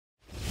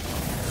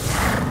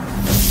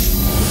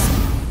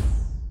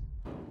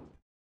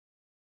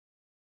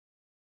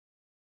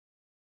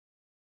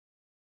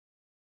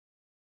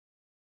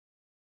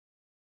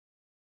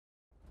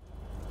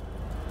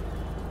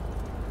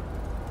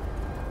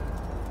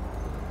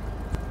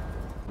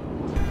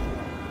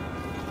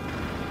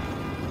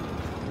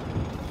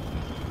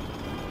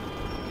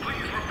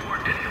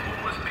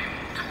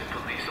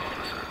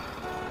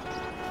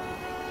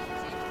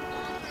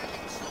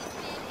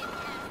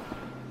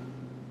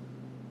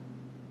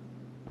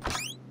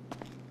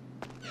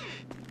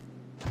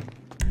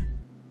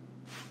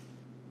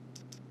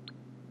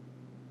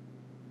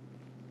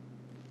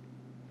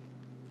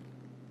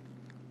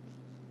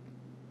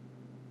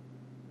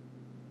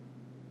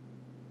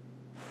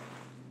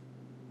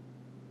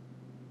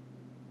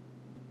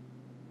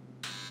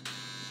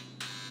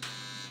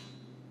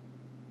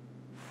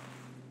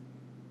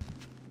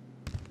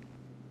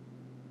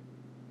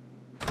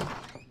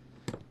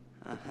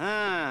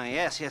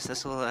yes,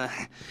 this will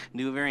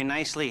do very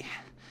nicely.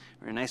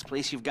 Very nice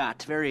place you've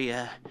got. Very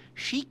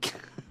chic.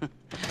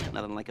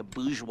 Nothing like a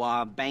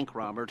bourgeois bank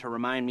robber to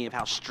remind me of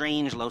how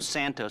strange Los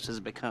Santos has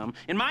become.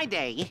 In my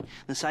day,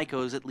 the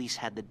psychos at least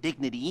had the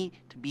dignity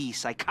to be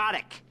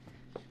psychotic.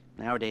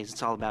 Nowadays,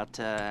 it's all about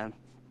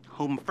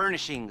home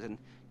furnishings and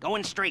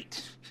going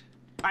straight.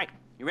 All right,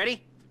 you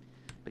ready?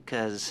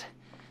 Because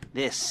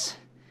this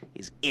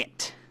is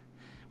it.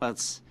 Well,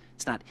 it's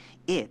not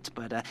it,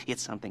 but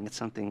it's something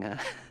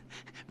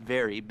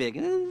very big.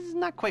 It's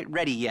not quite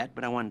ready yet,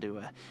 but I wanted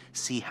to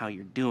see how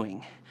you're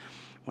doing.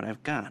 What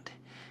I've got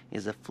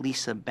is a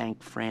Fleeca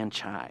bank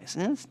franchise.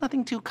 And it's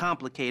nothing too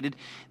complicated.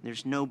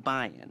 There's no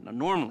buy-in. Now,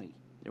 normally,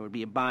 there would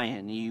be a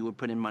buy-in. You would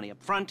put in money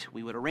up front,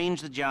 we would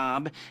arrange the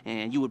job,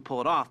 and you would pull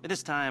it off. But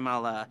this time,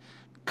 I'll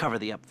cover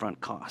the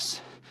upfront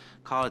costs.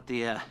 Call it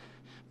the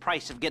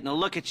price of getting a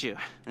look at you.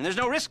 And there's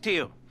no risk to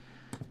you.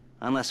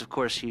 Unless, of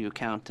course, you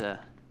count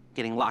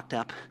getting locked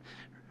up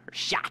or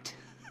shot.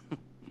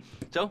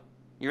 So,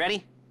 you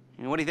ready?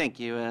 What do you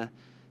think? You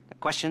got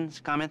questions,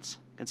 comments,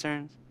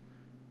 concerns?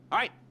 All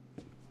right.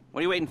 What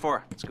are you waiting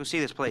for? Let's go see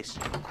this place.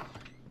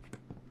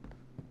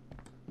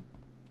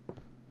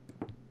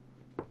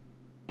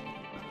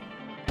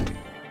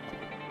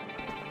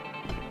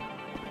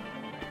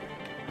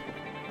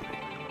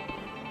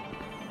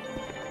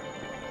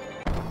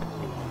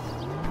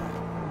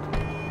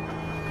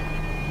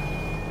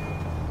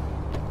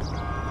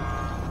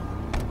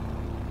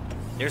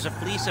 There's a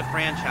Fleeca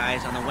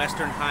franchise on the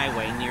Western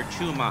Highway near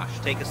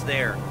Chumash. Take us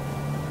there.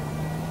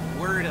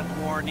 Word of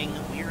warning,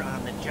 we're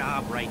on the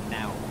job right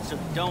now, so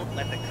don't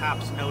let the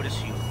cops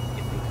notice you.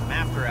 If they come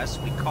after us,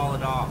 we call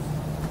it off.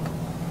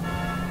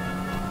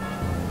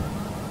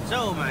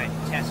 So, my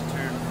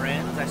taciturn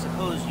friends, I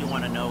suppose you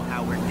want to know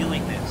how we're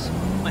doing this.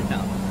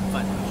 Well,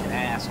 but you should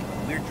ask.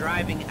 We're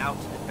driving out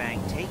to the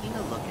bank, taking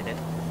a look at it,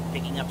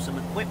 picking up some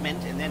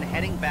equipment, and then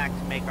heading back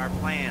to make our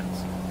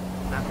plans.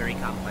 Not very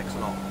complex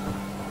at all.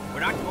 We're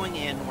not going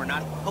in, we're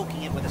not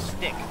poking it with a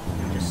stick.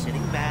 We're just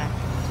sitting back,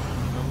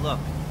 taking a look.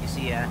 You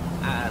see,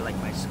 I like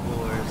my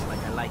scores like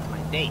I like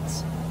my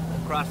dates.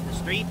 Across the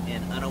street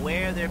and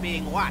unaware they're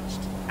being watched.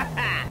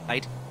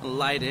 Right?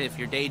 Light if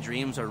your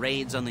daydreams are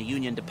raids on the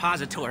Union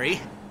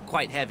Depository.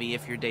 Quite heavy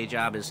if your day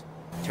job is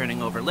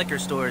turning over liquor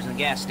stores and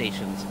gas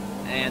stations.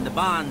 And the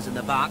bonds in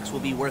the box will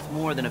be worth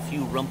more than a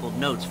few rumpled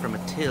notes from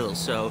a till,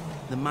 so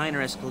the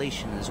minor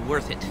escalation is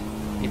worth it,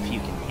 if you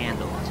can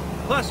handle it.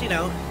 Plus, you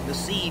know, the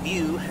sea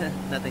view,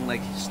 nothing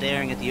like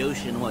staring at the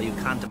ocean while you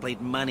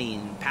contemplate money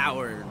and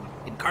power,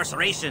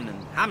 incarceration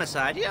and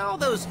homicide, you know, all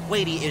those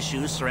weighty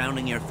issues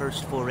surrounding your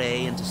first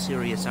foray into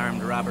serious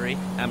armed robbery.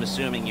 I'm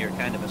assuming you're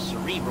kind of a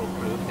cerebral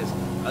crew, because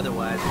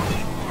otherwise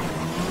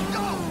this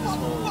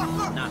whole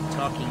not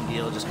talking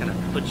deal just kind of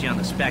puts you on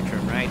the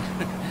spectrum, right?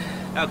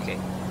 Okay,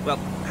 well,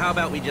 how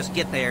about we just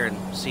get there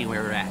and see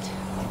where we're at?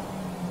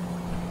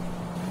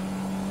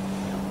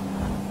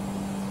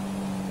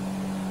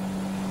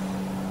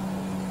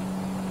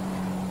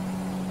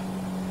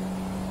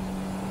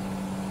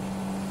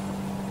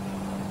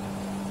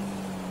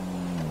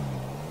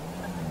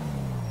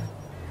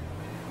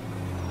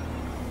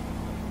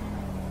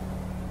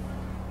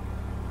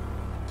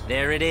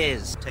 There it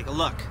is. Take a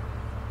look.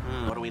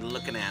 What are we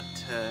looking at?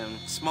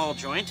 Small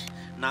joint,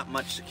 not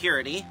much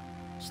security.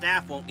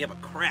 Staff won't give a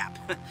crap,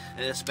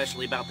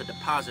 especially about the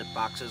deposit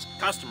boxes.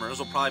 Customers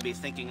will probably be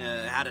thinking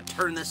how to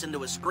turn this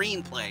into a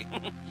screenplay.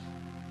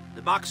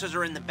 The boxes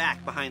are in the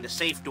back behind a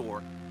safe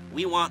door.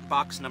 We want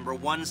box number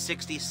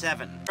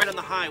 167. Right on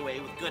the highway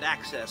with good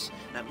access.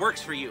 That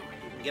works for you.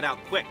 You can get out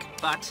quick,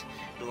 but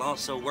it'll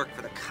also work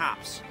for the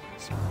cops.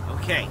 So,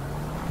 okay.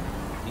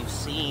 We've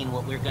seen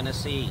what we're gonna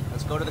see.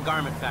 Let's go to the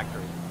garment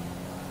factory.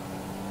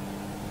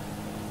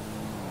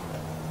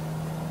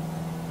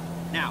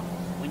 Now,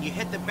 when you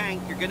hit the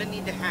bank, you're gonna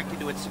need to hack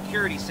into its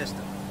security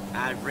system.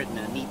 I've written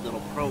a neat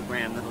little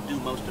program that'll do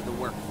most of the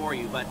work for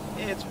you, but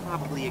it's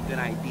probably a good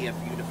idea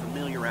for you to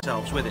familiarize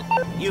yourselves with it.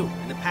 You,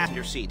 in the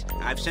passenger seat,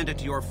 I've sent it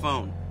to your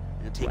phone.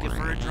 Now take it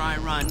for a dry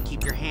run,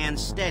 keep your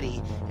hands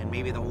steady, and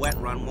maybe the wet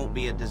run won't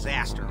be a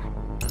disaster.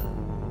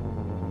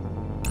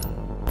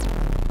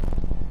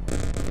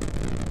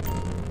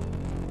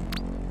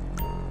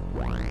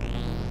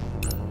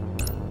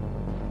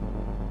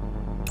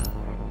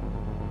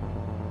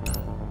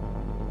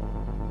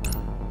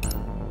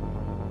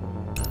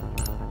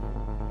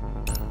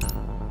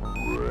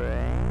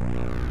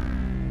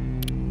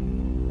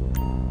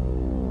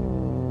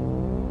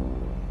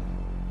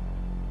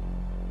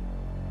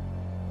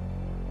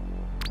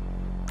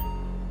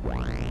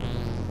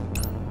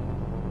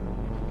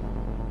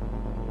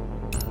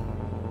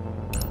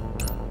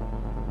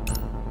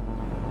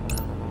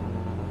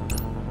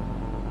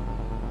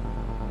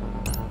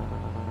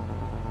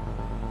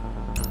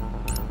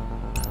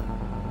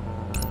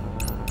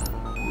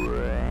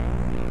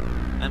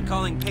 I'm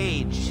calling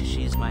Paige.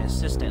 She's my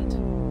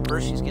assistant.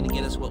 First, she's gonna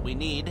get us what we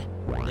need.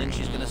 Then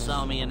she's gonna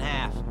saw me in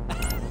half.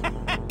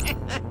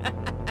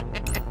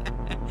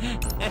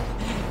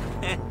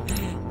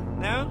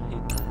 No?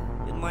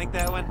 You didn't like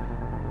that one?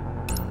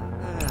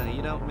 You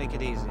Make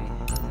it easy.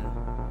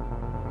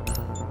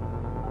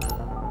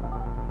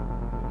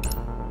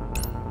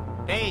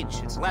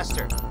 Paige, it's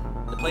Lester.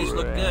 The place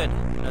looked good.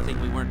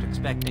 Nothing we weren't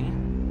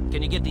expecting.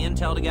 Can you get the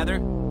intel together?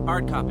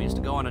 Hard copies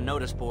to go on a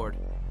notice board.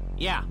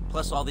 Yeah,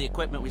 plus all the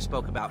equipment we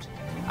spoke about.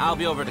 I'll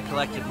be over to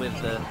collect it with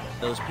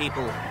those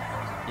people.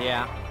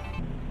 Yeah.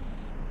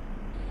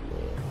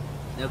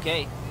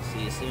 Okay,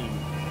 see you soon.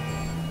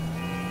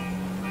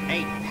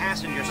 Hey,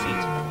 passenger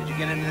seat. Did you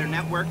get into their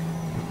network?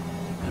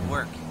 Good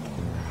work.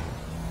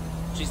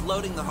 She's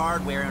loading the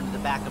hardware into the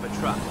back of a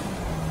truck.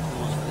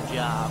 Tools for the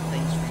job,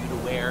 things for you to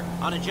wear.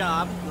 On a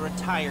job, your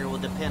attire will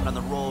depend on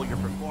the role you're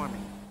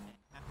performing.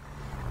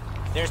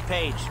 There's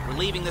Paige. We're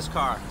leaving this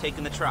car,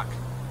 taking the truck.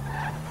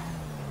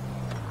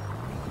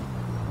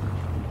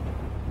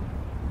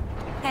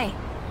 Hey.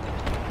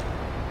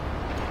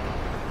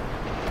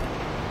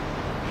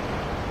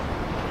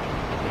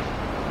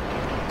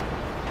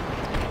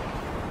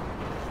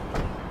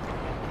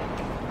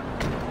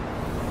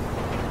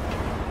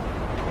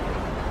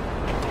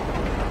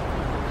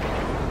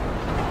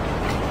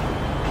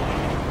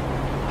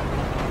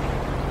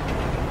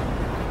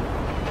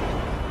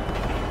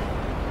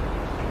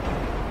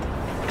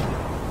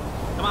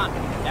 Come on,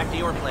 back to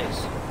your place.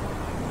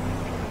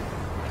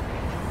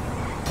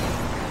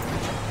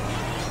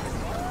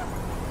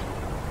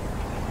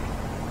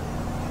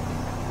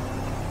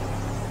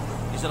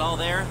 Is it all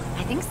there?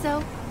 I think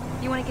so.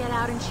 You want to get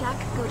out and check,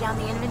 go down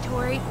the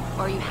inventory,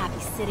 or are you happy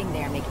sitting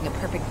there making a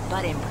perfect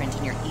butt imprint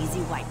in your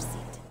easy wipe seat?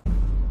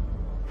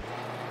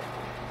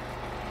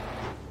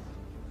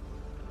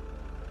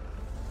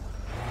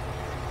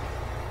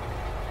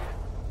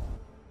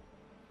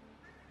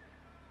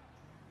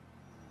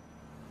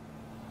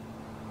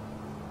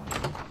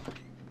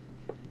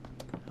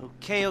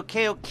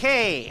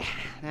 Okay.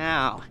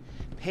 Now,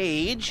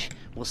 Paige,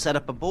 we'll set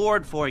up a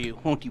board for you,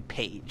 won't you,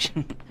 Paige?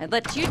 I'd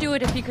let you do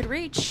it if you could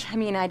reach. I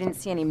mean, I didn't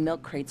see any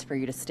milk crates for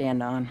you to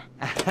stand on.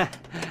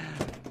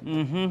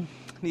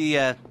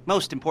 The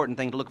most important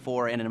thing to look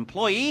for in an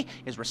employee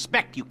is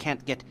respect. You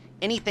can't get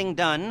anything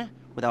done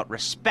without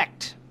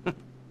respect.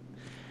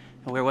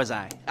 Where was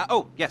I?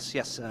 Yes,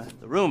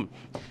 the room.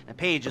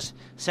 Paige is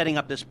setting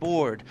up this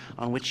board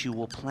on which you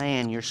will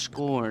plan your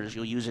scores.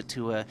 You'll use it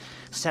to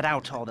set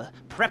out all the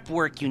prep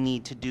work you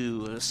need to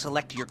do,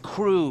 select your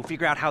crew,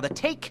 figure out how the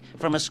take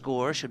from a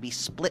score should be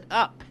split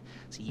up.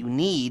 So you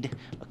need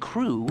a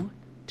crew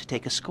to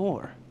take a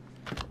score.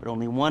 But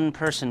only one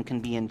person can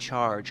be in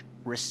charge.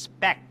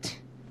 Respect.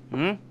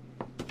 Isn't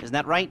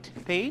that right,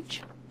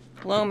 Paige?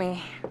 Blow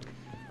me.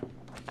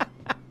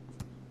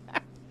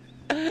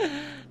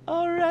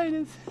 All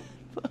right,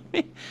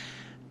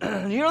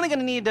 you're only going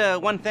to need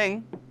one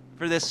thing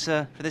for this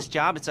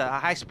job. It's a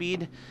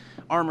high-speed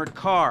armored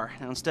car.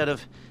 Now, instead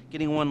of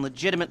getting one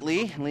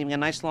legitimately and leaving a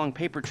nice long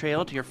paper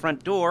trail to your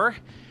front door,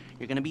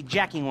 you're going to be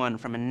jacking one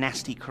from a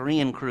nasty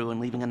Korean crew and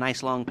leaving a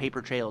nice long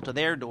paper trail to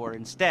their door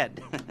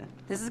instead.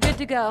 This is good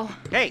to go.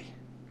 Okay,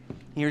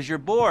 here's your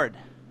board.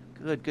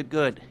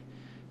 Good.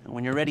 And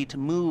when you're ready to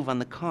move on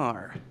the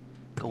car,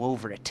 go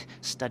over it,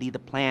 study the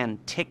plan,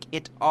 tick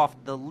it off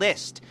the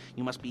list.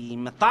 You must be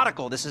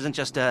methodical. This isn't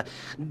just a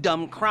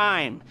dumb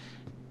crime.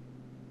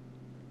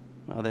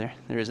 Well, there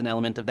is an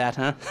element of that,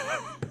 huh?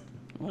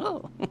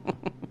 Oh.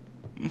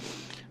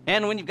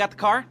 And when you've got the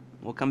car,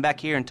 we'll come back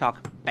here and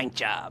talk bank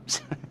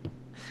jobs.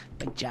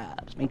 Bank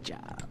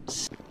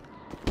jobs.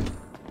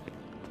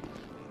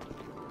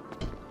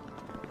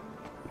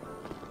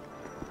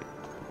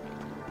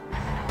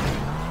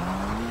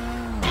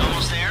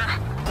 Almost there?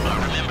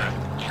 Remember,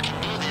 you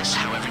can do this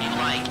however you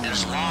like,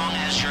 as long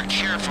as you're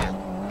careful.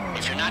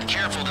 If you're not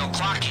careful, they'll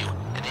clock you,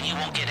 and then you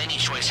won't get any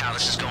choice how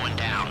this is going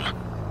down.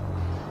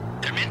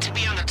 They're meant to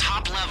be on the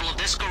top level of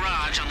this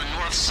garage on the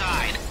north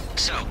side.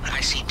 So, I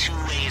see two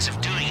ways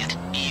of doing it.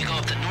 You go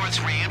up the north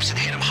ramps and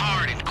hit them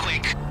hard and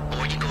quick,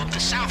 or you go up the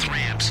south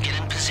ramps, get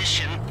in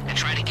position, and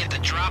try to get the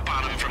drop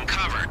on them from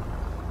cover.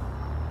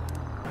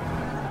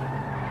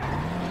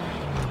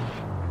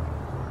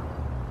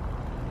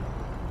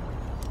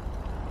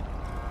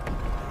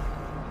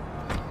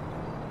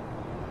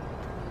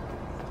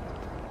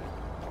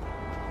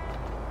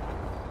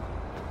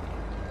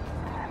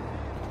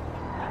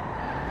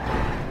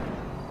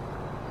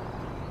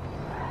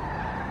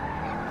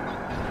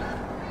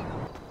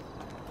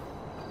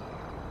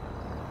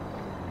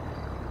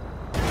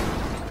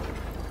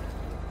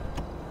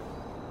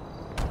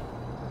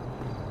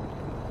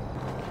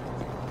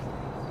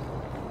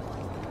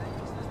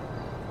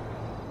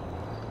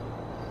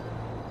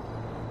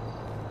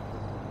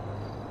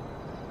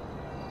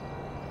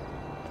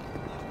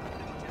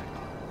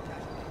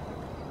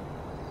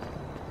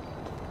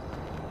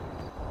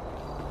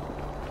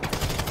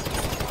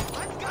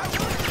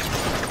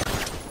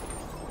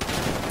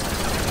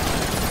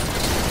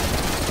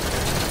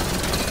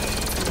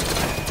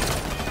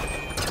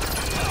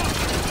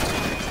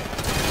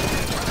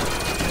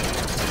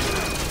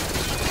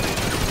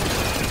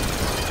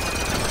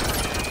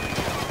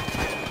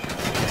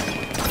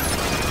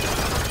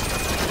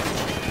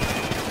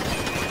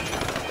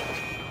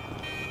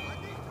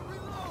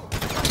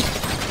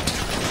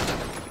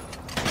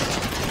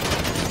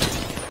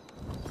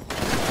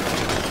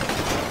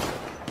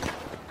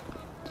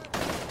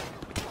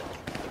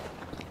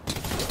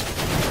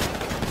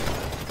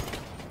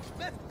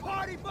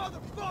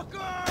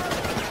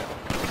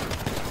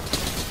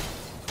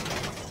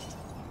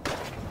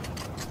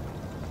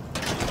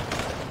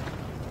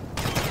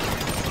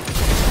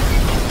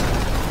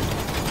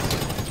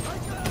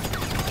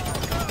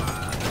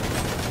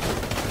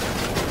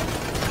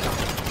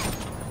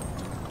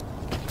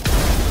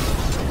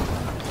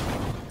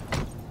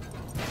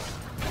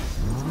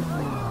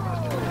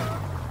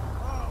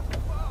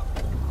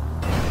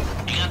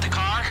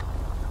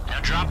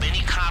 Drop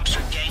any cops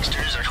or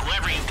gangsters or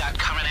whoever you've got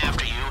coming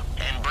after you,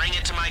 and bring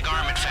it to my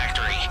garment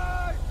factory.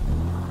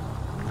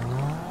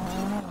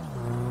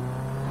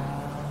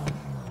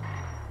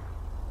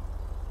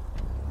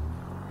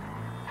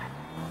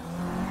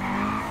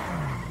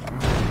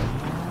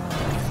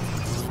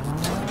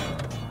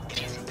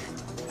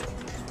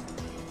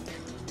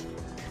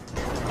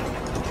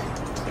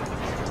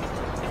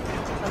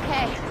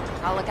 Okay,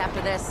 I'll look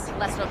after this.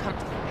 Lester will come.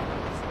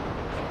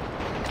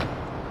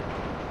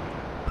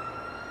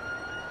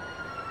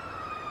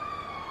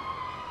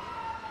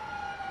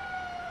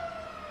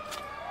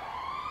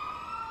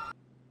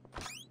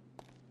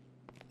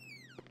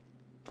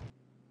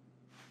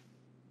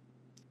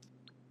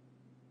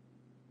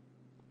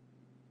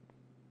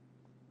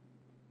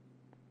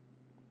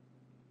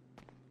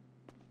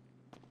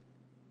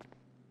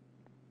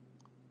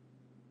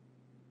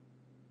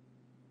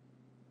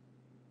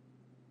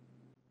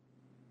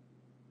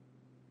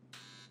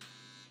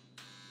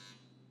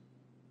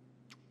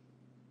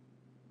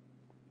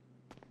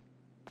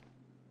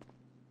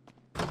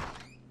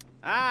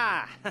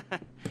 Ah,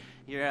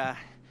 your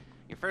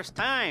first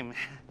time.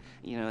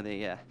 You know,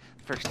 the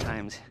first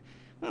times,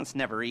 well, it's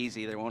never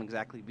easy. There won't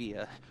exactly be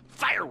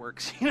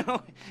fireworks, you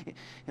know.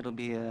 It'll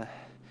be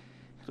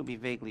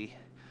vaguely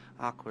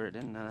awkward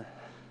and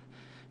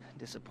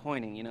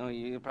disappointing, you know.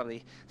 You'll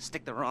probably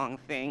stick the wrong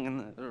thing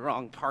in the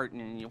wrong part,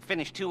 and you'll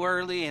finish too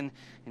early, and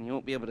you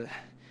won't be able to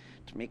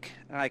make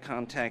eye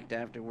contact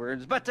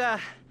afterwards. But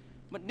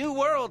new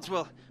worlds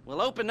will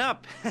open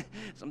up.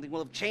 Something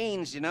will have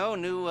changed, you know.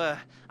 New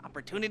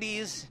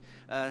opportunities,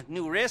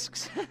 new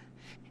risks.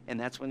 And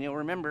that's when you'll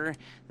remember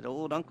that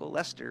old Uncle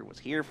Lester was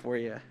here for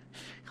you,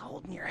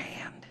 holding your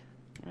hand,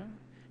 you know,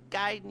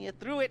 guiding you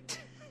through it.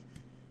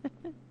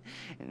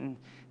 And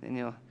then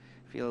you'll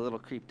feel a little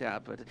creeped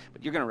out, but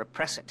you're gonna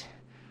repress it.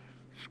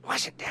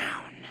 Squash it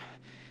down.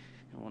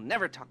 And we'll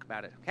never talk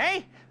about it,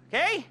 okay?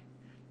 Okay?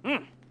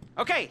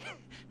 Okay.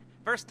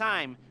 First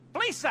time,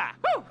 Fleeca!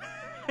 Woo!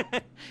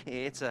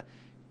 It's a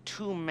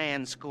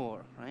two-man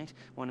score, right?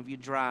 One of you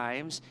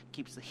drives,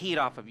 keeps the heat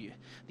off of you.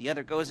 The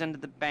other goes into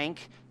the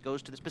bank,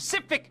 goes to the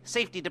specific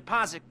safety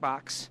deposit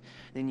box.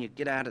 Then you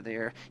get out of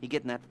there, you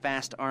get in that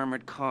fast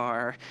armored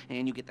car,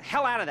 and you get the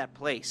hell out of that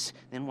place.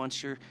 Then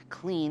once you're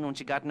clean, once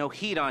you got no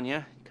heat on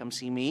you, come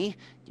see me,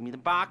 give me the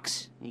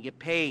box, and you get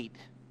paid.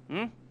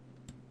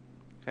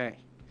 Okay.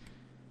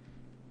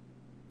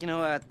 You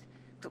know,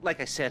 like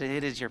I said,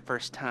 it is your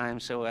first time,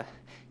 so,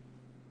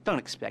 don't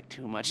expect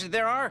too much.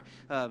 There are,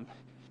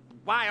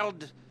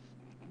 wild,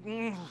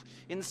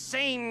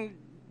 insane,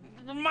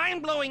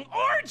 mind-blowing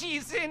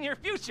orgies in your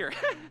future.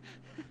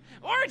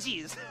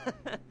 Orgies!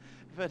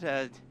 But,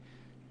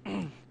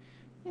 you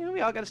know,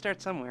 we all gotta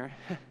start somewhere.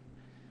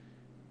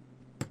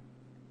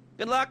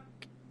 Good luck!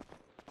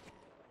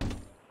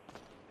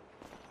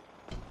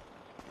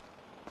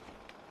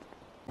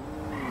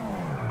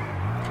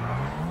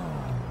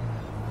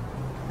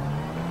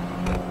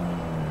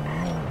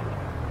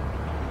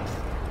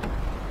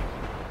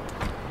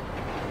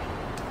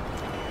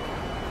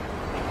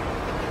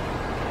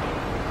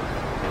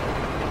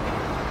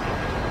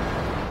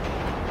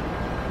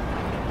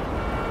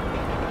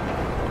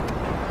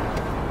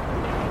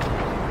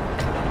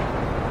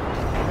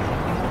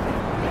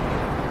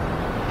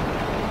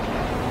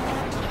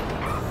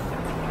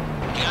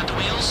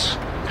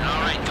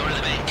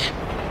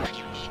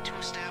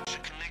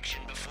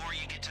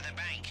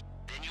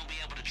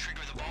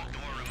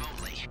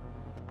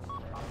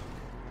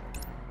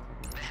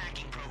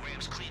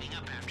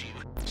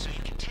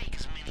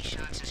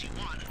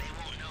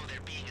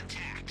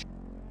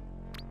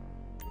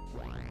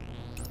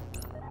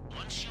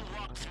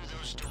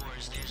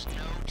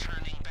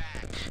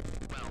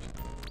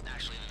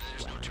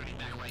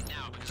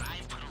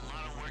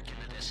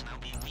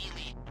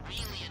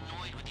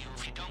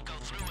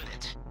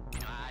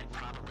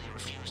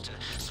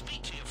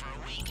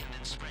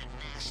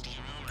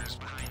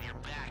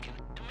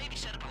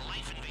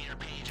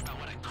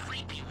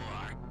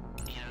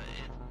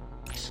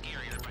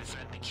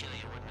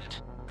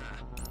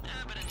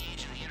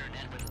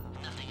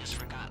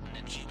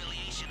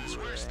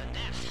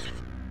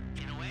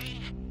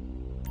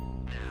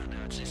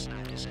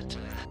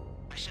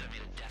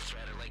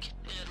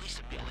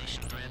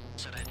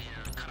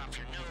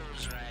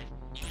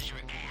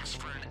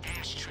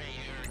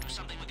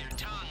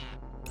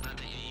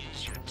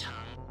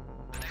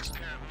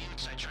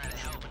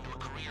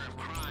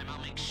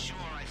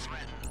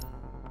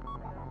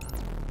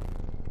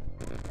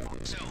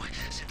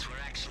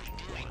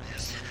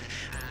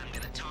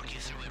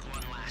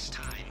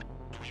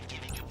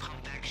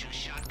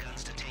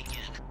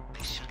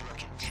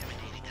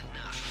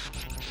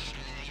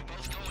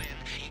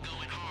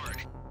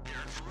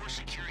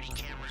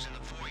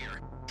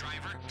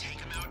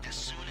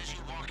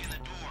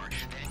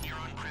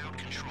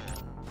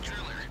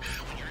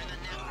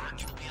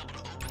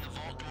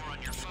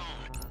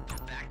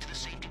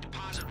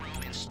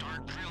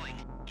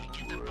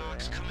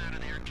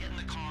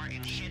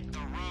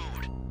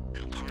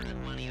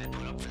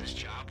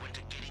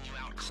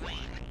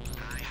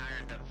 I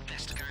hired the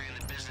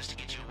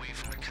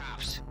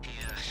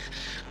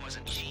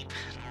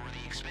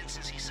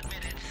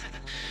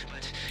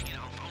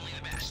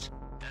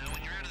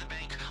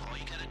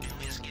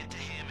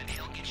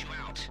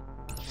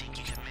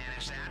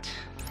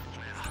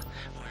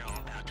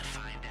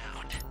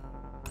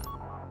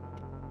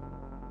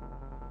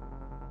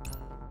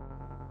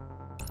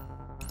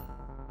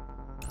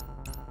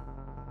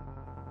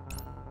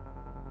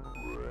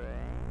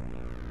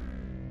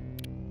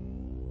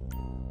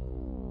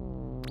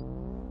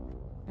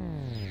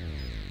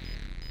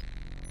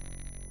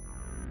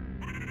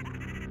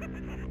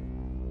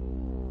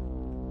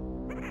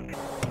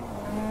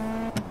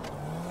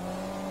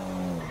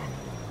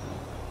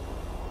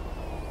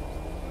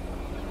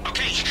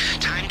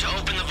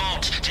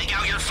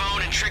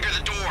and trigger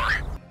the door.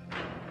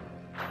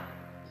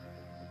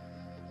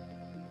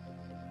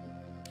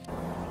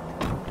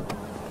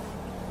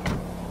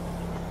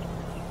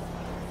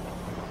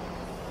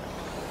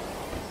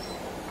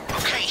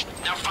 Okay,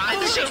 now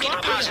find the safety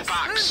deposit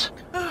box.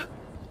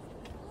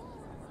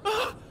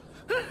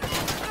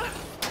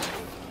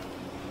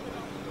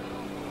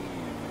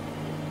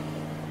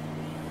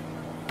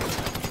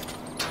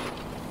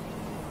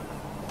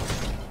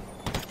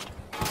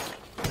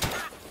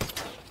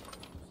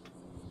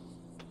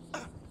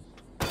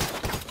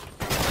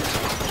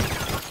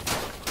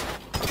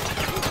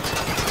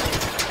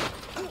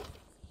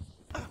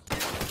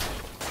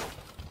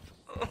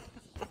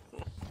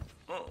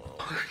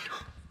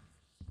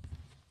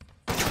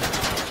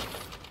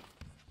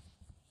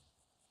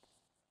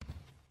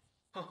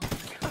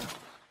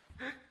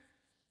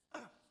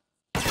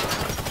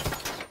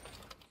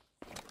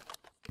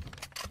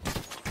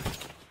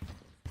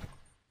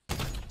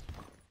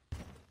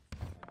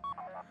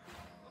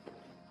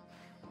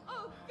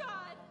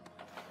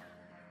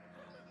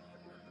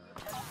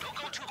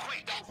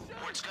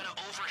 Or it's gonna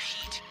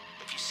overheat.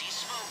 If you see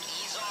smoke,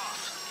 ease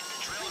off. If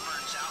the drill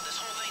burns out, this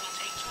whole thing will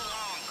take too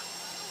long.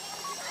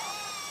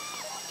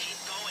 Keep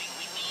going.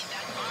 We need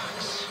that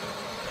box.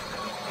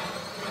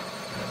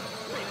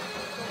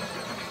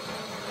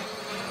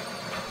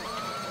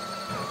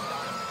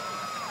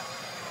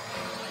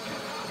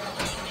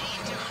 We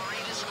need to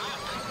hurry this up.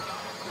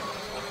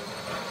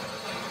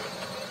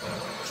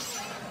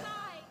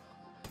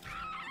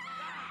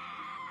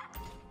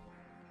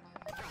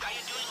 How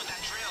you doing with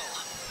that drill?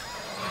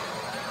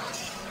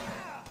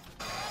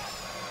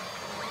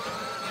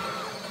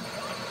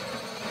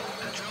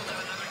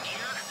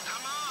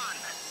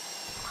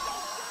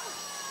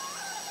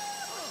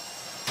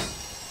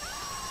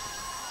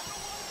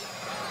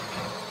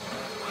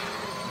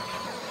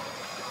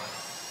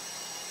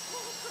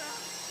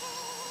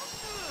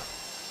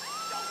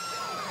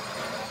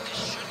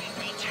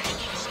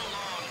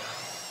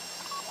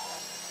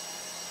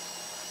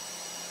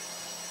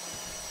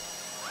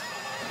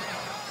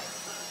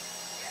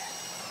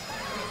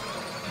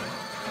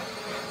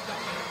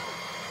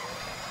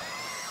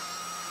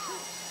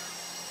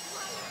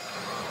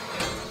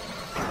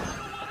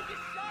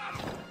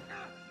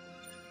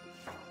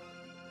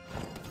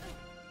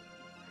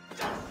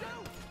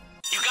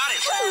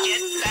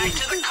 Get back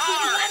to the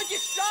car!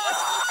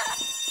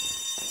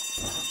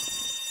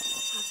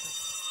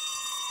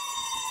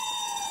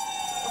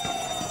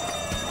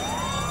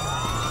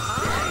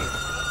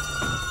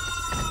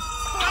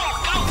 Go,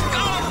 go,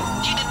 go!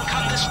 You didn't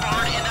come this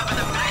far to end up in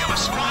the back of a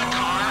squad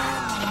car.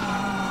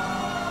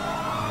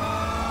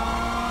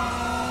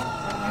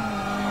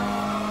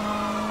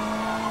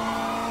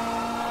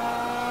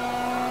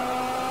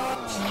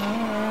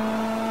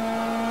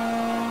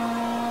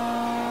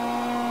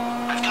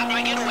 I've got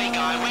my getaway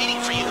guy waiting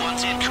for you on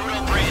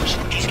Zancudo Bridge.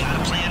 He's got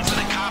a plan for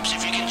the cops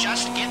if you can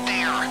just get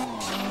there.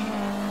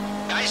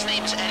 Guy's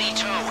name's Eddie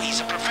Toe. He's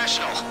a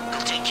professional.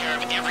 He'll take care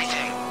of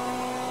everything.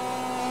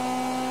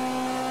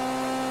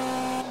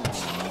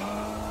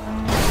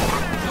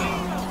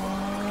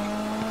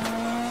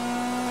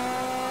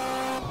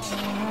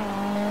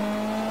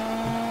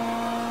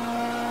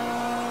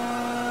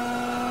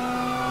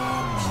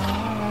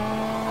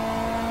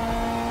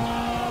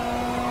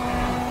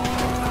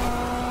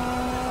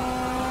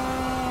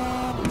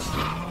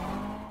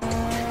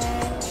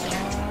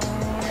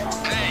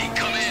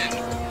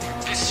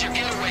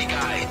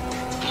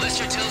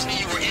 Tells me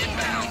you were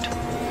inbound.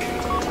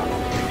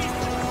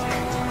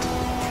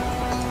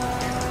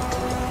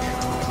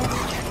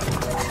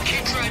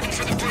 Keep driving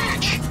for the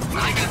bridge.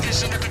 I got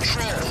this under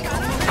control.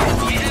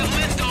 We have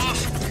liftoff.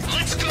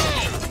 Let's go!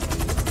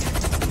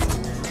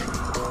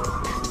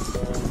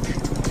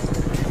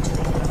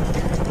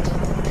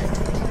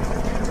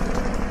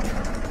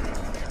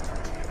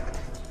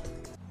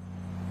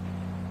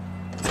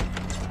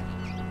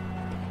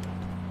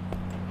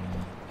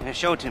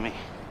 Show it to me.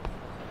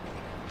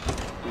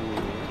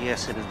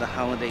 Yes, it is the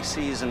holiday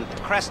season at the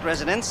Crest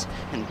residence,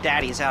 and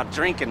Daddy's out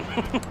drinking.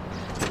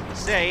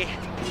 Say,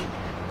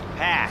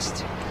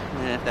 passed.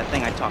 If that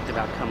thing I talked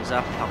about comes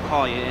up, I'll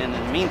call you in.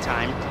 In the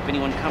meantime, if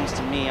anyone comes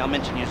to me, I'll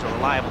mention you as a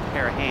reliable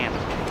pair of hands.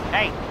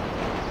 Hey,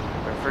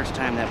 for a first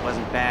time, that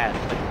wasn't bad,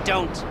 but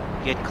don't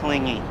get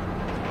clingy.